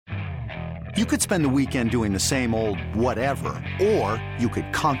You could spend the weekend doing the same old whatever, or you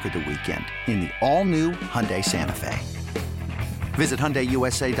could conquer the weekend in the all-new Hyundai Santa Fe. Visit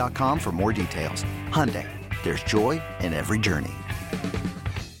HyundaiUSA.com for more details. Hyundai, there's joy in every journey.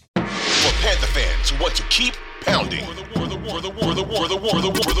 For Panther fans who want to keep pounding, for the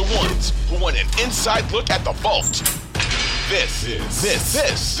ones who want an inside look at the vault. This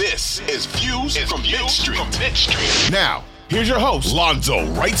is Views from Mid Street. Now, here's your hosts, Lonzo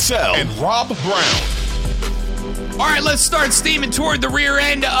Wrightsell and Rob Brown. All right, let's start steaming toward the rear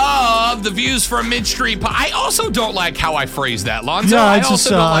end of the Views from Mid-Street. I also don't like how I phrased that, Lonzo. Yeah, I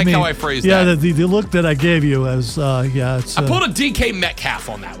also don't like how I phrased that. Yeah, the look that I gave you as, it's... I pulled a DK Metcalf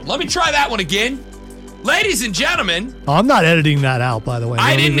on that one. Let me try that one again. Ladies and gentlemen. Oh, I'm not editing that out, by the way.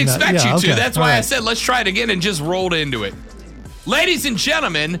 I didn't expect you to. Okay. That's why I said let's try it again and just rolled into it. Ladies and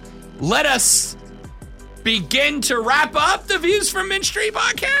gentlemen, let us begin to wrap up the Views from Mid-Street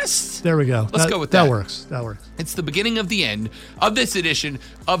podcast. There we go. Let's go with that. That works. It's the beginning of the end of this edition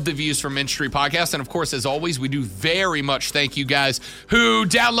of the Views from Mid-Street podcast. And of course, as always, we do very much thank you guys who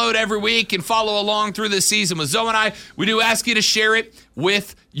download every week and follow along through this season with Zoe and I. We do ask you to share it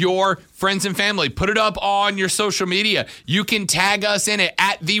with your friends and family. Put it up on your social media. You can tag us in it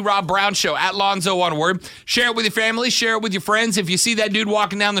at The Rob Brown Show, at Lonzo one word. Share it with your family. Share it with your friends. If you see that dude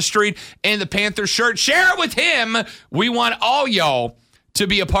walking down the street in the Panthers shirt, share it with him. We want all y'all to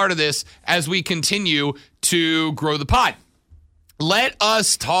be a part of this as we continue to grow the pod. Let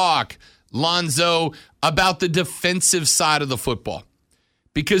us talk, Lonzo, about the defensive side of the football.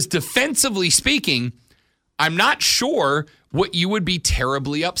 Because defensively speaking, I'm not sure what you would be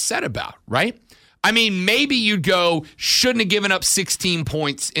terribly upset about, right? I mean, maybe you'd go, shouldn't have given up 16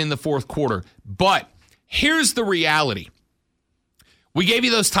 points in the fourth quarter. But here's the reality. We gave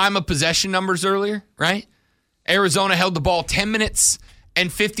you those time of possession numbers earlier, right? Arizona held the ball 10 minutes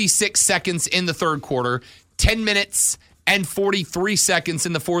and 56 seconds in the third quarter, 10 minutes and 43 seconds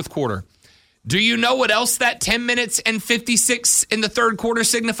in the fourth quarter. Do you know what else that 10 minutes and 56 in the third quarter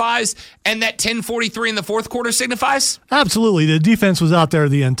signifies and that 10:43 in the fourth quarter signifies? Absolutely. The defense was out there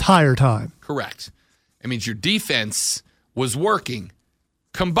the entire time. Correct. It means your defense was working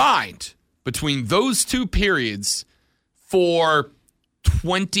combined between those two periods for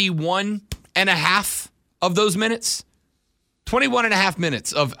 21 and a half of those minutes. 21 and a half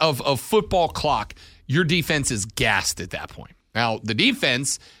minutes of football clock. Your defense is gassed at that point. Now, the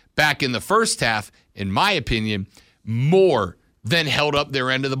defense back in the first half, in my opinion, more than held up their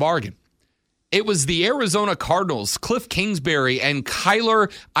end of the bargain. It was the Arizona Cardinals, Cliff Kingsbury, and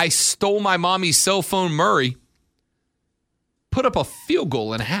Kyler, I stole my mommy's cell phone Murray, put up a field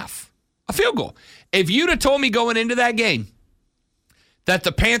goal and a half. A field goal. If you'd have told me going into that game that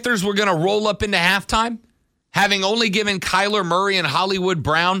the Panthers were going to roll up into halftime, having only given Kyler Murray and Hollywood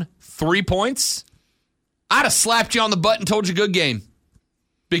Brown 3 points, I'd have slapped you on the butt and told you good game.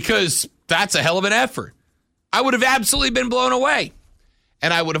 Because that's a hell of an effort. I would have absolutely been blown away.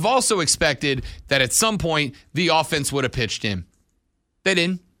 And I would have also expected that at some point the offense would have pitched in. They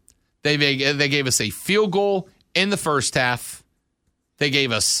didn't. They gave us a field goal in the first half. They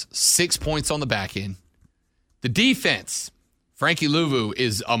gave us 6 points on the back end. The defense, Frankie Louvu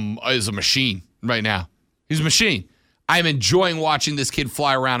is a machine right now. He's a machine. I'm enjoying watching this kid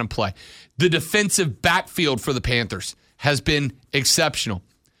fly around and play. The defensive backfield for the Panthers has been exceptional.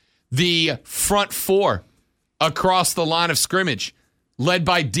 The front four across the line of scrimmage, led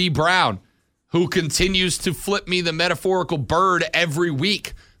by D. Brown, who continues to flip me the metaphorical bird every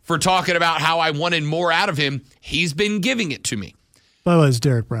week for talking about how I wanted more out of him. He's been giving it to me. By the way, it's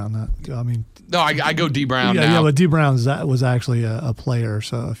Derek Brown. No, I go D. Brown now. Yeah, but D. Brown was actually a player.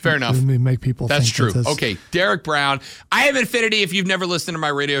 So fair enough. Make people That's think true. Okay, Derek Brown. I have an affinity, if you've never listened to my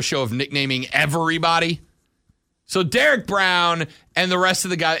radio show, of nicknaming everybody. So Derek Brown and the rest of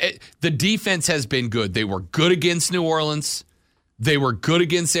the guys, the defense has been good. They were good against New Orleans. They were good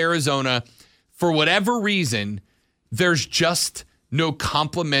against Arizona. For whatever reason, there's just no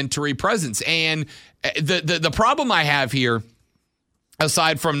complementary presence. And the problem I have here,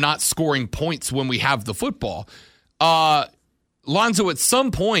 aside from not scoring points when we have the football, Lonzo, at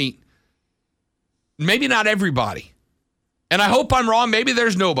some point, maybe not everybody, and I hope I'm wrong. Maybe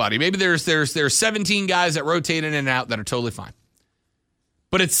there's nobody. Maybe there's 17 guys that rotate in and out that are totally fine.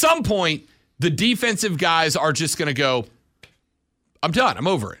 But at some point, the defensive guys are just going to go, I'm done. I'm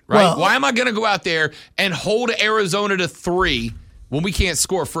over it, right? Well, why am I going to go out there and hold Arizona to 3 when we can't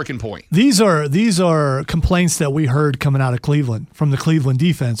score a freaking point? These are complaints that we heard coming out of Cleveland from the Cleveland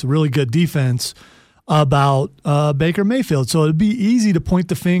defense, a really good defense, about Baker Mayfield. So it'd be easy to point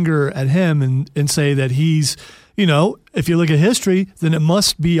the finger at him and say that he's if you look at history, then it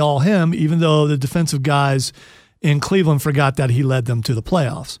must be all him, even though the defensive guys in Cleveland forgot that he led them to the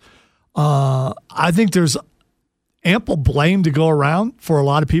playoffs. I think there's ample blame to go around for a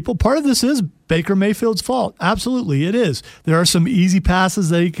lot of people. Part of this is Baker Mayfield's fault. Absolutely, it is. There are some easy passes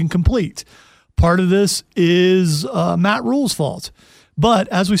that he can complete. Part of this is Matt Rule's fault. But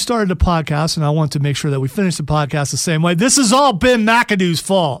as we started the podcast, and I want to make sure that we finish the podcast the same way, this is all Ben McAdoo's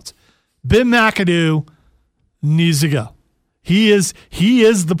fault. Ben McAdoo needs to go. He is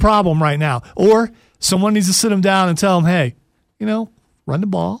the problem right now. Or someone needs to sit him down and tell him, hey, run the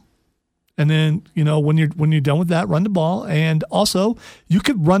ball. And then, when you're done with that, run the ball. And also, you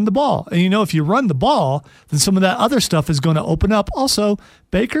could run the ball. And, if you run the ball, then some of that other stuff is going to open up. Also,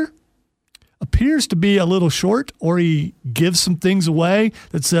 Baker appears to be a little short, or he gives some things away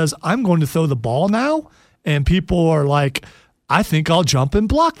that says, I'm going to throw the ball now. And people are like, I think I'll jump and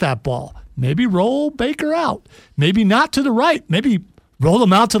block that ball. Maybe roll Baker out. Maybe not to the right. Maybe roll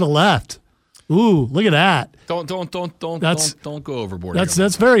him out to the left. Ooh, look at that. Don't go overboard.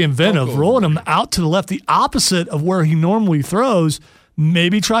 That's very inventive. Rolling him out to the left, the opposite of where he normally throws.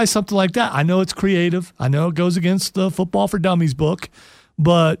 Maybe try something like that. I know it's creative. I know it goes against the Football for Dummies book,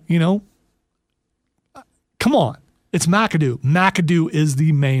 but come on. It's McAdoo. McAdoo is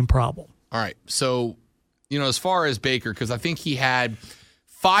the main problem. All right. So, as far as Baker, because I think he had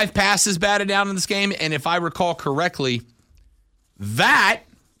 5 passes batted down in this game, and if I recall correctly, that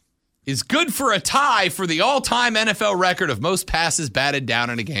is good for a tie for the all-time NFL record of most passes batted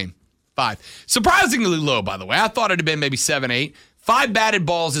down in a game. 5. Surprisingly low, by the way. I thought it had been maybe 7, 8. 5 batted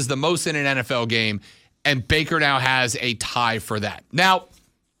balls is the most in an NFL game, and Baker now has a tie for that. Now,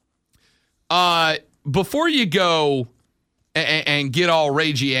 before you go and get all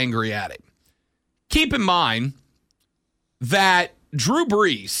ragey angry at it, keep in mind that Drew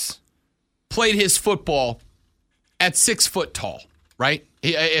Brees played his football at 6 foot tall, right?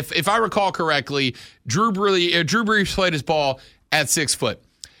 If I recall correctly, Drew Brees played his ball at 6 foot.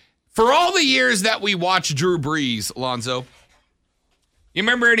 For all the years that we watched Drew Brees, Alonzo, you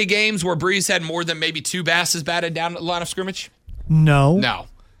remember any games where Brees had more than maybe 2 passes batted down the line of scrimmage? No.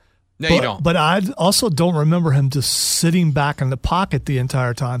 You don't. But I also don't remember him just sitting back in the pocket the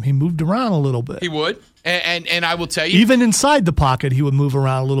entire time. He moved around a little bit. He would. And I will tell you. Even inside the pocket, he would move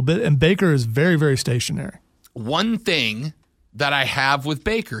around a little bit. And Baker is very, very stationary. One thing that I have with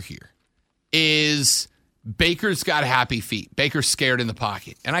Baker here is Baker's got happy feet. Baker's scared in the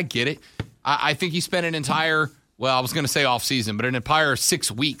pocket. And I get it. I think he spent an entire, I was going to say offseason, but an entire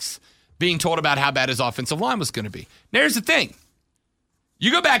 6 weeks being told about how bad his offensive line was going to be. Now, here's the thing.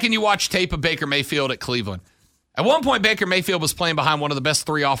 You go back and you watch tape of Baker Mayfield at Cleveland. At one point, Baker Mayfield was playing behind one of the best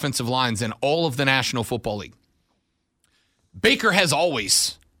 3 offensive lines in all of the National Football League. Baker has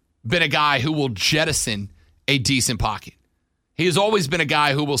always been a guy who will jettison a decent pocket. He has always been a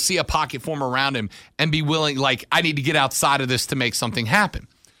guy who will see a pocket form around him and be willing, I need to get outside of this to make something happen.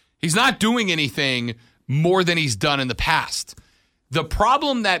 He's not doing anything more than he's done in the past. The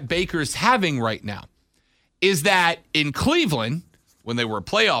problem that Baker's having right now is that in Cleveland, when they were a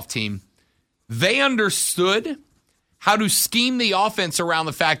playoff team, they understood how to scheme the offense around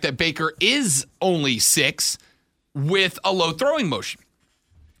the fact that Baker is only 6 with a low throwing motion.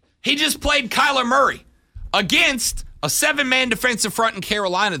 He just played Kyler Murray against a 7-man defensive front in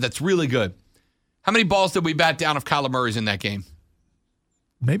Carolina that's really good. How many balls did we bat down if Kyler Murray's in that game?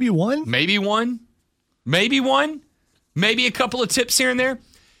 Maybe one. Maybe a couple of tips here and there.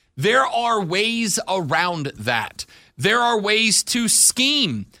 There are ways around that. There are ways to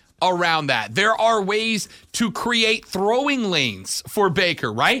scheme around that. There are ways to create throwing lanes for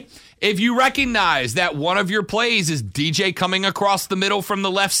Baker, right? If you recognize that one of your plays is DJ coming across the middle from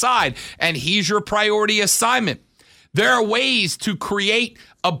the left side and he's your priority assignment, there are ways to create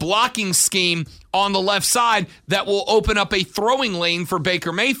a blocking scheme on the left side that will open up a throwing lane for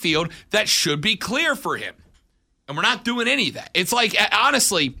Baker Mayfield that should be clear for him. And we're not doing any of that. It's like,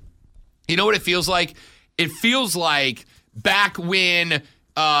 honestly, you know what it feels like? It feels like back in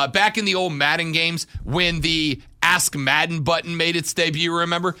the old Madden games when the Ask Madden button made its debut,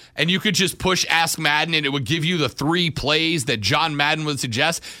 remember? And you could just push Ask Madden and it would give you the 3 plays that John Madden would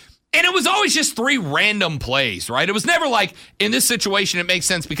suggest. And it was always just 3 random plays, right? It was never like, in this situation, it makes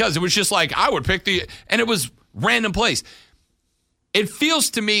sense because it was just like, I would pick and it was random plays. It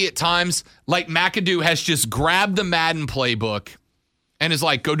feels to me at times like McAdoo has just grabbed the Madden playbook and is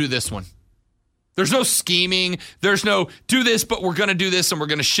like, go do this one. There's no scheming. There's no do this, but we're going to do this and we're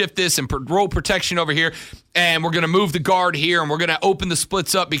going to shift this and roll protection over here and we're going to move the guard here and we're going to open the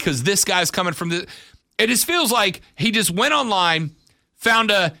splits up because this guy's coming from the. It just feels like he just went online,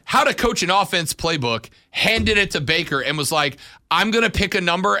 found a how to coach an offense playbook, handed it to Baker, and was like, I'm going to pick a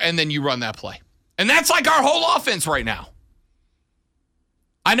number, and then you run that play. And that's like our whole offense right now.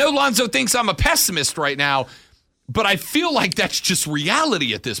 I know Lonzo thinks I'm a pessimist right now, but I feel like that's just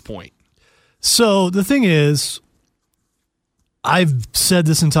reality at this point. So the thing is, I've said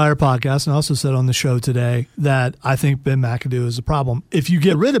this entire podcast, and I also said on the show today, that I think Ben McAdoo is a problem. If you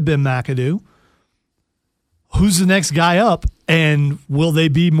get rid of Ben McAdoo, who's the next guy up, and will they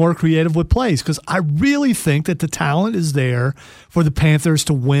be more creative with plays? Because I really think that the talent is there for the Panthers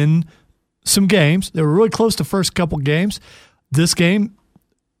to win some games. They were really close to first couple games. This game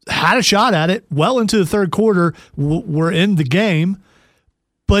had a shot at it well into the third quarter. We're in the game,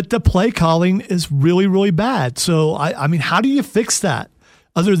 but the play calling is really, really bad. So, I mean, how do you fix that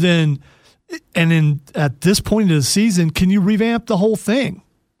other than, at this point of the season, can you revamp the whole thing?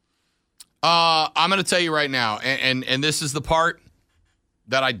 I'm going to tell you right now, and this is the part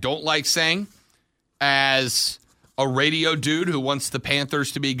that I don't like saying as a radio dude who wants the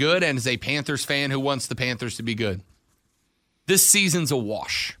Panthers to be good and as a Panthers fan who wants the Panthers to be good. This season's a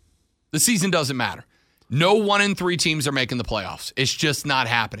wash. The season doesn't matter. No 1-3 teams are making the playoffs. It's just not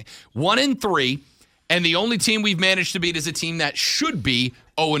happening. 1-3, and the only team we've managed to beat is a team that should be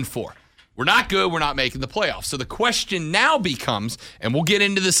 0-4. We're not good. We're not making the playoffs. So the question now becomes, and we'll get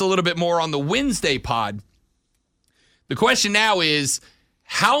into this a little bit more on the Wednesday pod. The question now is,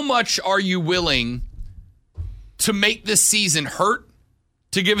 how much are you willing to make this season hurt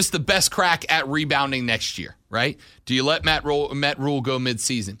to give us the best crack at rebounding next year, right? Do you let Matt Rule go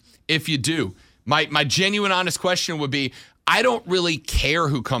midseason? If you do, my genuine, honest question would be, I don't really care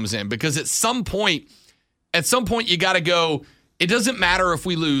who comes in, because at some point you got to go, it doesn't matter if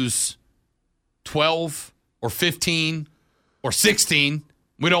we lose 12 or 15 or 16.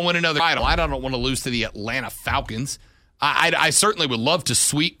 We don't win another title. I don't want to lose to the Atlanta Falcons. I certainly would love to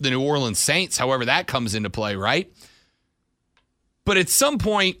sweep the New Orleans Saints, however that comes into play, right? But at some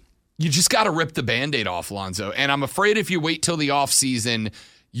point, you just got to rip the Band-Aid off, Lonzo. And I'm afraid if you wait till the offseason,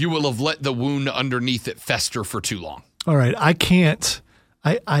 you will have let the wound underneath it fester for too long. All right. I can't.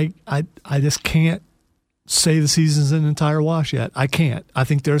 I just can't say the season's an entire wash yet. I can't. I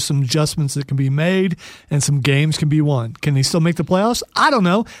think there's some adjustments that can be made and some games can be won. Can they still make the playoffs? I don't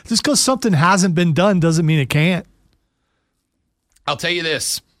know. Just because something hasn't been done doesn't mean it can't. I'll tell you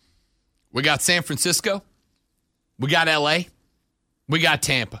this. We got San Francisco. We got L.A. We got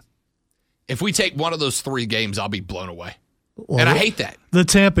Tampa. If we take one of those three games, I'll be blown away. Well, and I hate that. The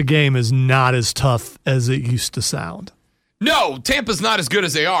Tampa game is not as tough as it used to sound. No, Tampa's not as good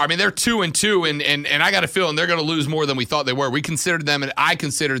as they are. I mean, they're 2-2, and I got a feeling they're going to lose more than we thought they were. We considered them, and I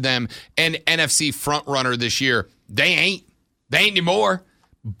considered them an NFC front runner this year. They ain't anymore.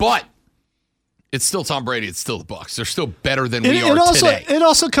 But it's still Tom Brady. It's still the Bucs. They're still better than we are today. It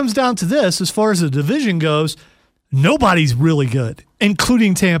also comes down to this: as far as the division goes, nobody's really good,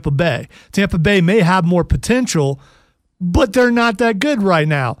 including Tampa Bay. Tampa Bay may have more potential, but they're not that good right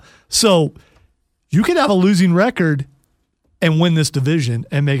now. So you could have a losing record and win this division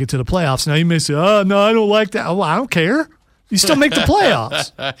and make it to the playoffs. Now you may say, oh, no, I don't like that. Well, I don't care. You still make the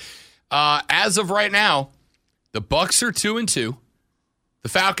playoffs. As of right now, the Bucs are 2-2. The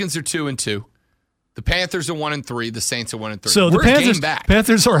Falcons are 2-2. The Panthers are 1-3. The Saints are 1-3. So we're the a game back.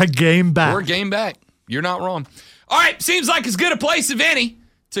 Panthers are a game back. We're a game back. You're not wrong. All right, seems like as good a place as any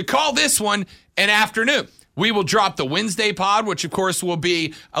to call this one an afternoon. We will drop the Wednesday pod, which, of course, will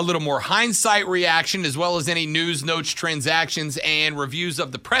be a little more hindsight reaction, as well as any news, notes, transactions, and reviews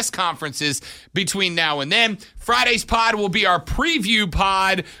of the press conferences between now and then. Friday's pod will be our preview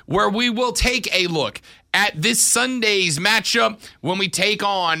pod, where we will take a look at this Sunday's matchup when we take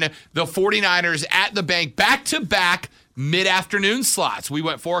on the 49ers at the bank, back-to-back mid-afternoon slots. We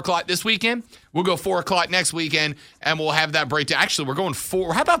went 4 o'clock this weekend. We'll go 4 o'clock next weekend, and we'll have that breakdown. Actually, we're going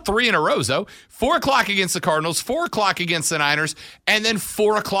 4. How about 3 in a row, though? 4 o'clock against the Cardinals, 4 o'clock against the Niners, and then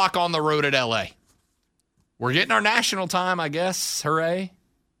 4 o'clock on the road at L.A. We're getting our national time, I guess. Hooray.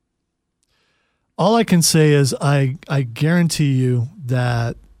 All I can say is I guarantee you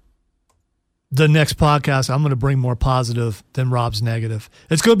that the next podcast, I'm going to bring more positive than Rob's negative.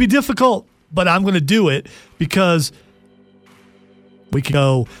 It's going to be difficult, but I'm going to do it because we can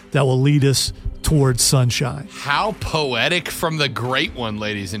go that will lead us towards sunshine. How poetic from the great one,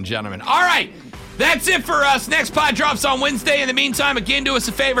 ladies and gentlemen. All right, that's it for us. Next pod drops on Wednesday. In the meantime, again, do us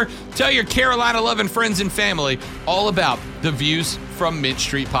a favor. Tell your Carolina-loving friends and family all about the Views from Mint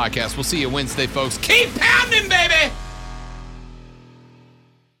Street podcast. We'll see you Wednesday, folks. Keep pounding, baby!